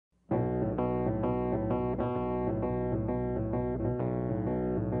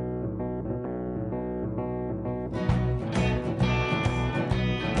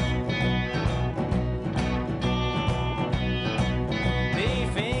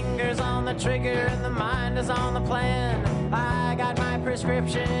the trigger and the mind is on the plan. I got my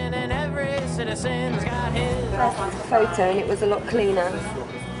prescription and every citizen's got his. First took a photo and it was a lot cleaner.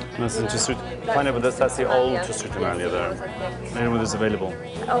 That's just find out, but that's the old just earlier there. Anyone is available.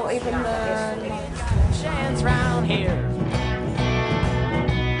 Oh, even the Chance round here.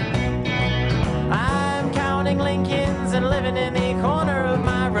 I'm counting Lincolns and living in the corner of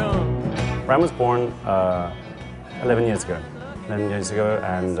my room. Ram was born 11 years ago.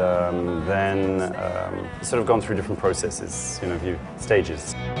 And then sort of gone through different processes, you know,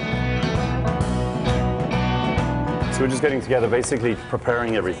 stages. So we're just getting together, basically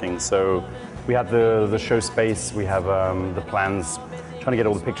preparing everything. So we have the show space, we have the plans, trying to get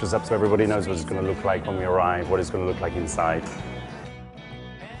all the pictures up so everybody knows what it's going to look like when we arrive, what it's going to look like inside.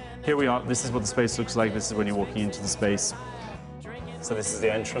 Here we are. This is what the space looks like. This is when you're walking into the space. So this is the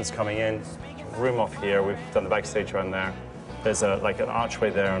entrance coming in. Room off here. We've done the backstage around there. There's like an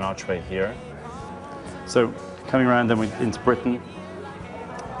archway there, an archway here. So coming around then into Britain.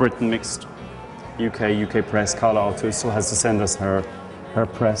 Britain mixed. UK press. Carla Alto still has to send us her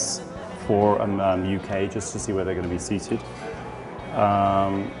press for UK just to see where they're going to be seated.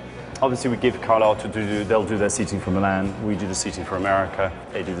 Obviously we give Carla Alto they'll do their seating for Milan. We do the seating for America.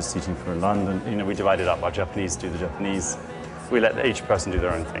 They do the seating for London. You know, we divide it up. Our Japanese do the Japanese. We let each person do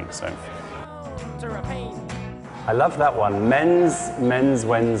their own thing. So. I love that one. Men's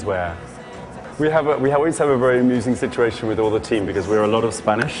wenswear. We always have a very amusing situation with all the team because we're a lot of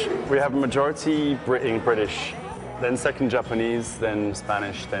Spanish. We have a majority British, then second Japanese, then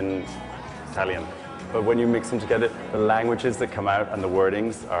Spanish, then Italian. But when you mix them together, the languages that come out and the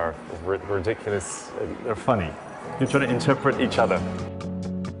wordings are ridiculous. They're funny. You're trying to interpret each other.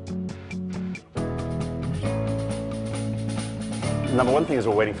 Number one thing is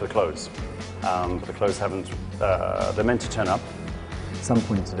we're waiting for the clothes. The clothes haven't, they're meant to turn up some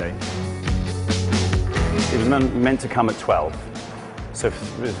point today. It was meant to come at 12. So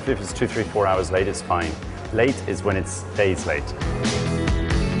if it's 2, 3, 4 hours late, it's fine. Late is when it's days late.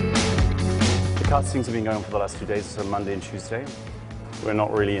 The castings have been going on for the last 2 days, so Monday and Tuesday. We're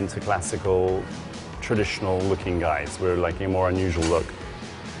not really into classical, traditional looking guys. We're like a more unusual look,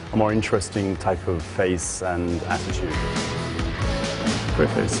 a more interesting type of face and attitude. Great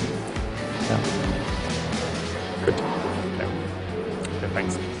face. Yeah. Good. Okay,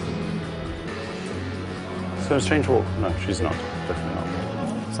 thanks. So strange walk? No, she's not. Definitely not.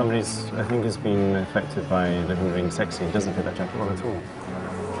 Somebody's, I think, has been affected by him being sexy. He doesn't fit that jacket well at all.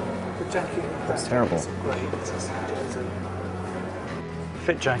 The jacket? That's terrible. Great.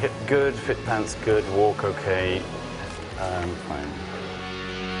 Fit jacket, good. Fit pants, good. Walk, okay. Fine.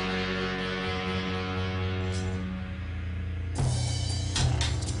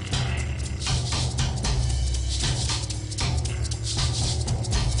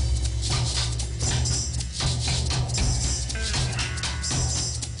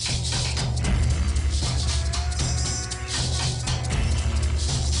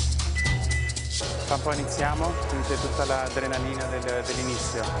 Tra un po' iniziamo, quindi c'è tutta l'adrenalina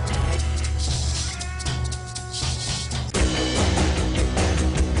dell'inizio.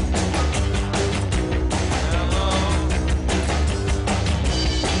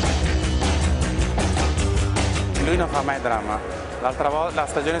 Lui non fa mai dramma. La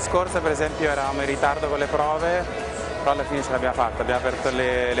stagione scorsa per esempio eravamo in ritardo con le prove, però alla fine ce l'abbiamo fatta, abbiamo aperto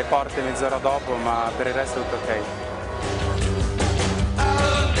le porte mezz'ora dopo, ma per il resto è tutto ok.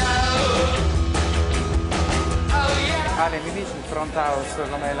 Ale, mi dici il front house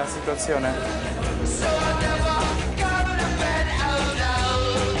com'è la situazione?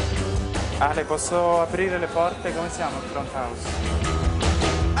 Ale, posso aprire le porte? Come siamo al front house?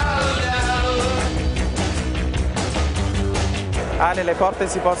 Ale, le porte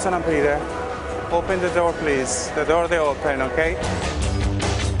si possono aprire? Open the door please. The door they open, ok?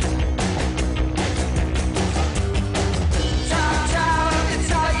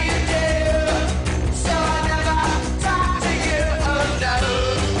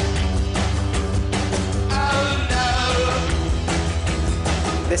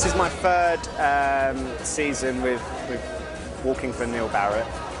 This is my third season with walking for Neil Barrett.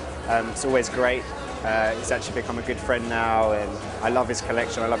 It's always great. He's actually become a good friend now, and I love his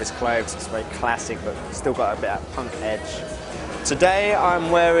collection, I love his clothes. It's very classic, but still got a bit of punk edge. Today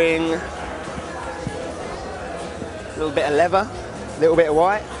I'm wearing a little bit of leather, a little bit of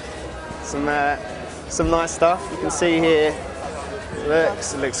white, some nice stuff. You can see here,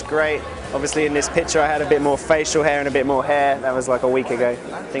 it looks great. Obviously in this picture I had a bit more facial hair and a bit more hair. That was like a week ago.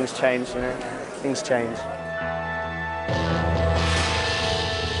 Things change, you know, things change.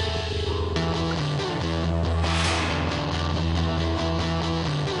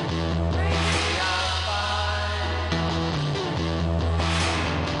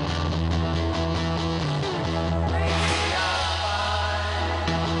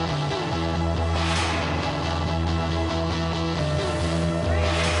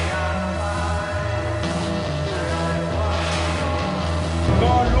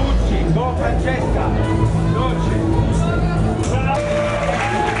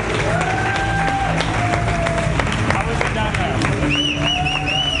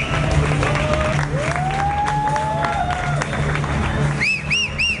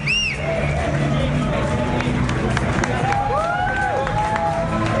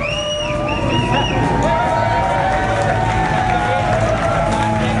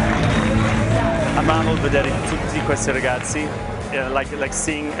 Amavo vedere tutti questi ragazzi, like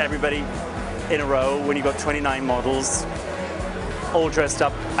seeing everybody in a row when you got 29 models, all dressed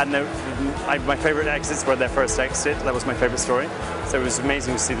up, and my favorite exits were their first exit. That was my favorite story. So it was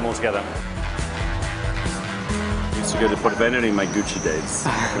amazing to see them all together. I used to go to Portvenere in my Gucci days,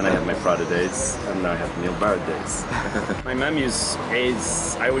 then I have my Prada days, and now I have Neil Barrett days. My mum is,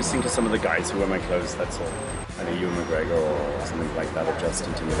 I always think of some of the guys who wear my clothes, that's all. I know Ewan McGregor or something like that, or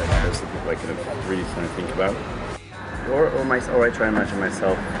Justin Timberlake. Those are the people I kind of really kind of think about. Or I try and imagine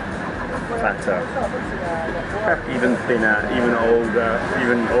myself fatter, even thinner, even older,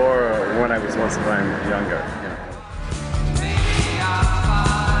 or when I was once upon a time younger. You know.